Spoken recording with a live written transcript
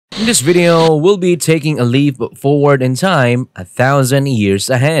In this video, we'll be taking a leap forward in time 1,000 years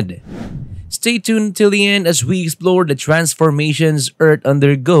ahead. Stay tuned till the end as we explore the transformations Earth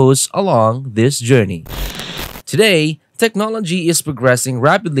undergoes along this journey. Today, technology is progressing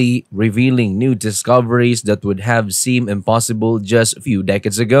rapidly, revealing new discoveries that would have seemed impossible just a few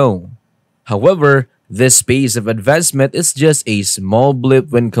decades ago. However, this pace of advancement is just a small blip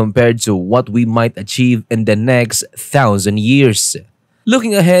when compared to what we might achieve in the next 1,000 years.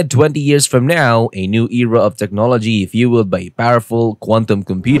 Looking ahead 20 years from now, a new era of technology fueled by powerful quantum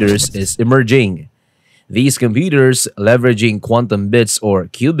computers is emerging. These computers, leveraging quantum bits or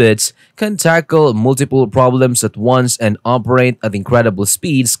qubits, can tackle multiple problems at once and operate at incredible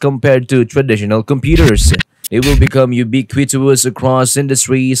speeds compared to traditional computers. They will become ubiquitous across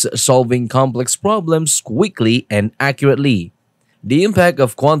industries, solving complex problems quickly and accurately. The impact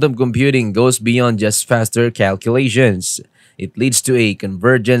of quantum computing goes beyond just faster calculations. It leads to a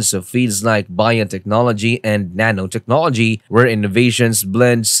convergence of fields like biotechnology and nanotechnology, where innovations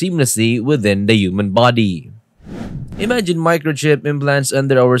blend seamlessly within the human body. Imagine microchip implants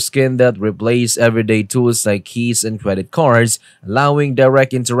under our skin that replace everyday tools like keys and credit cards, allowing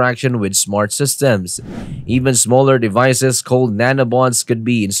direct interaction with smart systems. Even smaller devices called nanobots could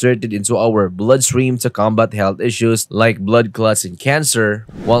be inserted into our bloodstream to combat health issues like blood clots and cancer,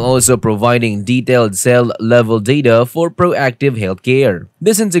 while also providing detailed cell-level data for proactive healthcare.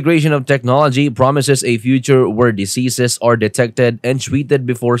 This integration of technology promises a future where diseases are detected and treated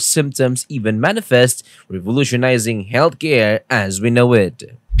before symptoms even manifest, revolutionizing healthcare as we know it.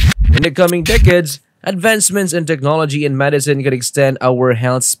 In the coming decades, advancements in technology and medicine could extend our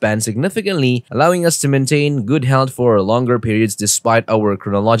health span significantly, allowing us to maintain good health for longer periods despite our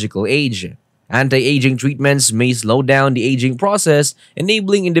chronological age. Anti-aging treatments may slow down the aging process,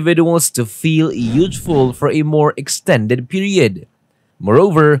 enabling individuals to feel youthful for a more extended period.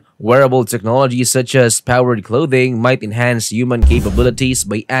 Moreover, wearable technologies such as powered clothing might enhance human capabilities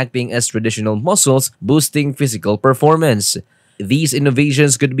by acting as traditional muscles, boosting physical performance. These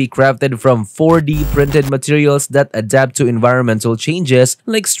innovations could be crafted from 4D printed materials that adapt to environmental changes,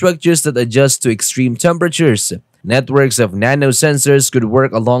 like structures that adjust to extreme temperatures. Networks of nanosensors could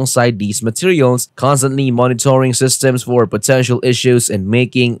work alongside these materials, constantly monitoring systems for potential issues and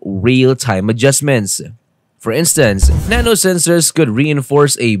making real-time adjustments. For instance, nanosensors could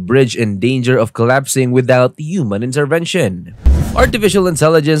reinforce a bridge in danger of collapsing without human intervention. Artificial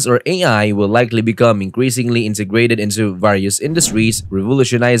intelligence or AI will likely become increasingly integrated into various industries,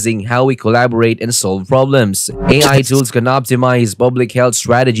 revolutionizing how we collaborate and solve problems. AI tools can optimize public health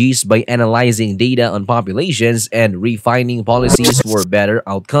strategies by analyzing data on populations and refining policies for better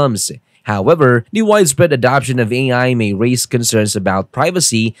outcomes. However, the widespread adoption of AI may raise concerns about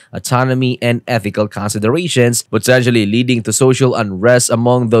privacy, autonomy, and ethical considerations, potentially leading to social unrest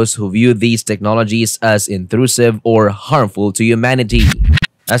among those who view these technologies as intrusive or harmful to humanity.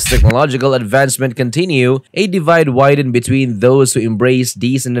 As technological advancement continue, a divide widens between those who embrace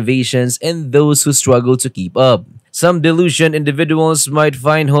these innovations and those who struggle to keep up. Some delusioned individuals might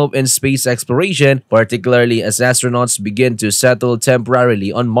find hope in space exploration, particularly as astronauts begin to settle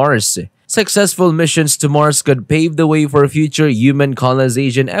temporarily on Mars. Successful missions to Mars could pave the way for future human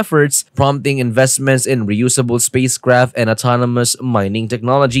colonization efforts, prompting investments in reusable spacecraft and autonomous mining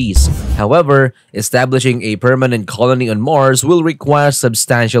technologies. However, establishing a permanent colony on Mars will require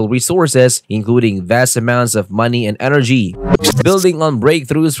substantial resources, including vast amounts of money and energy. Building on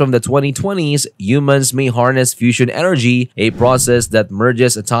breakthroughs from the 2020s, humans may harness fusion energy, a process that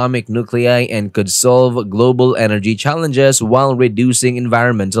merges atomic nuclei and could solve global energy challenges while reducing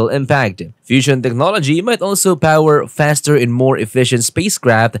environmental impact. Fusion technology might also power faster and more efficient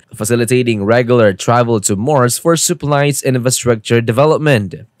spacecraft, facilitating regular travel to Mars for supplies and infrastructure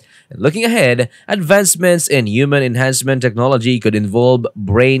development. Looking ahead, advancements in human enhancement technology could involve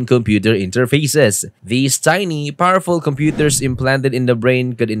brain-computer interfaces. These tiny, powerful computers implanted in the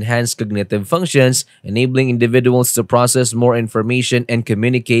brain could enhance cognitive functions, enabling individuals to process more information and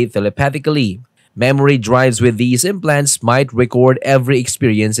communicate telepathically. Memory drives with these implants might record every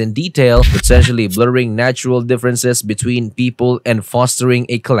experience in detail, potentially blurring natural differences between people and fostering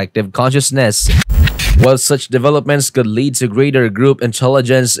a collective consciousness. While such developments could lead to greater group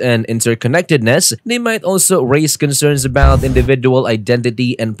intelligence and interconnectedness, they might also raise concerns about individual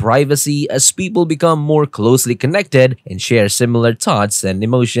identity and privacy as people become more closely connected and share similar thoughts and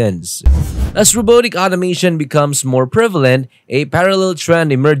emotions. As robotic automation becomes more prevalent, a parallel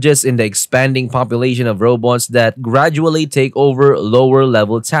trend emerges in the expanding population of robots that gradually take over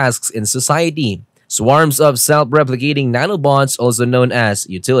lower-level tasks in society. Swarms of self-replicating nanobots, also known as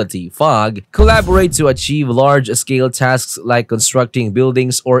utility fog, collaborate to achieve large-scale tasks like constructing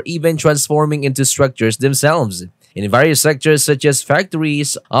buildings or even transforming into structures themselves. In various sectors such as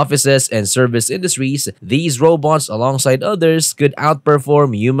factories, offices, and service industries, these robots, alongside others, could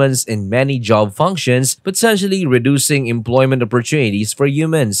outperform humans in many job functions, potentially reducing employment opportunities for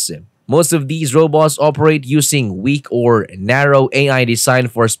humans. Most of these robots operate using weak or narrow AI designed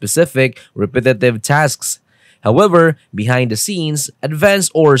for specific, repetitive tasks. However, behind the scenes,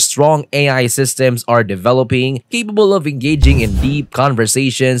 advanced or strong AI systems are developing, capable of engaging in deep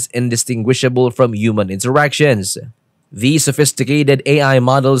conversations indistinguishable from human interactions. These sophisticated AI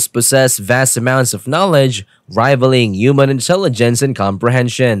models possess vast amounts of knowledge, rivaling human intelligence and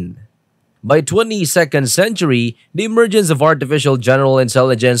comprehension. By 22nd century, the emergence of artificial general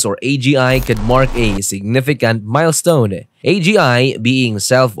intelligence or AGI could mark a significant milestone. AGI, being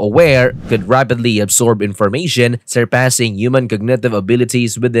self-aware, could rapidly absorb information, surpassing human cognitive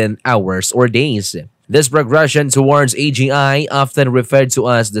abilities within hours or days. This progression towards AGI, often referred to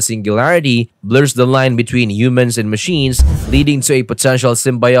as the singularity, blurs the line between humans and machines, leading to a potential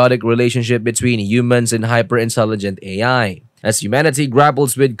symbiotic relationship between humans and hyper-intelligent AI. As humanity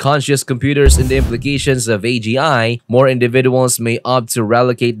grapples with conscious computers and the implications of AGI, more individuals may opt to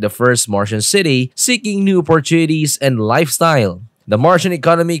relocate the first Martian city, seeking new opportunities and lifestyle. The Martian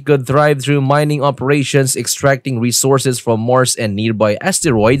economy could thrive through mining operations, extracting resources from Mars and nearby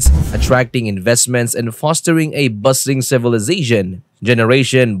asteroids, attracting investments and fostering a bustling civilization.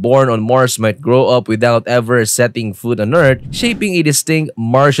 Generation born on Mars might grow up without ever setting foot on Earth, shaping a distinct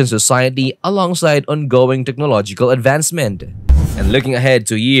Martian society alongside ongoing technological advancement. And looking ahead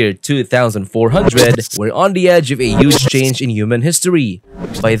to year 2400, we're on the edge of a huge change in human history.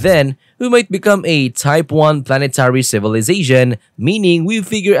 By then, we might become a Type 1 planetary civilization, meaning we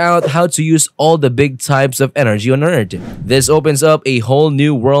figure out how to use all the big types of energy on Earth. This opens up a whole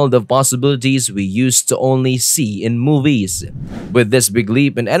new world of possibilities we used to only see in movies. With this big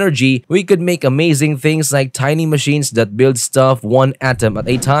leap in energy, we could make amazing things like tiny machines that build stuff one atom at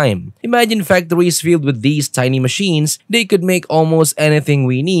a time. Imagine factories filled with these tiny machines. They could make almost anything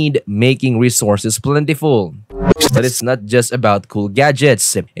we need, making resources plentiful. But it's not just about cool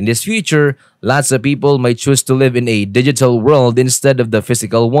gadgets. In this future, lots of people might choose to live in a digital world instead of the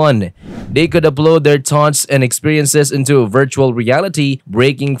physical one. They could upload their thoughts and experiences into virtual reality,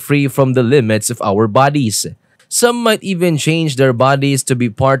 breaking free from the limits of our bodies. Some might even change their bodies to be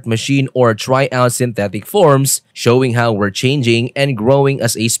part machine or try out synthetic forms, showing how we're changing and growing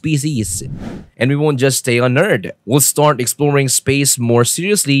as a species. And we won't just stay on Earth. We'll start exploring space more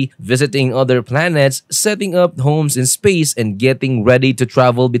seriously, visiting other planets, setting up homes in space, and getting ready to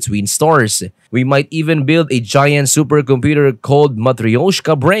travel between stars. We might even build a giant supercomputer called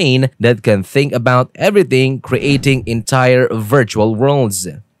Matryoshka brain that can think about everything, creating entire virtual worlds.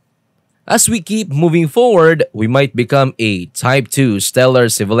 As we keep moving forward, we might become a Type 2 stellar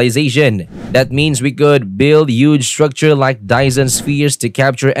civilization. That means we could build huge structures like Dyson spheres to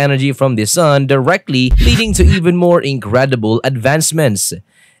capture energy from the sun directly, leading to even more incredible advancements.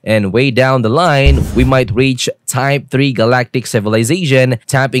 And way down the line, we might reach Type 3 galactic civilization,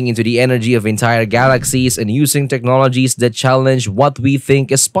 tapping into the energy of entire galaxies and using technologies that challenge what we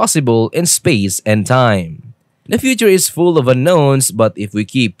think is possible in space and time. The future is full of unknowns, but if we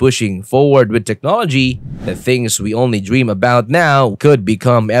keep pushing forward with technology, the things we only dream about now could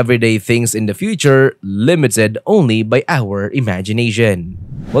become everyday things in the future, limited only by our imagination.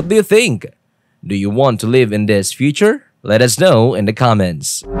 What do you think? Do you want to live in this future? Let us know in the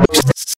comments.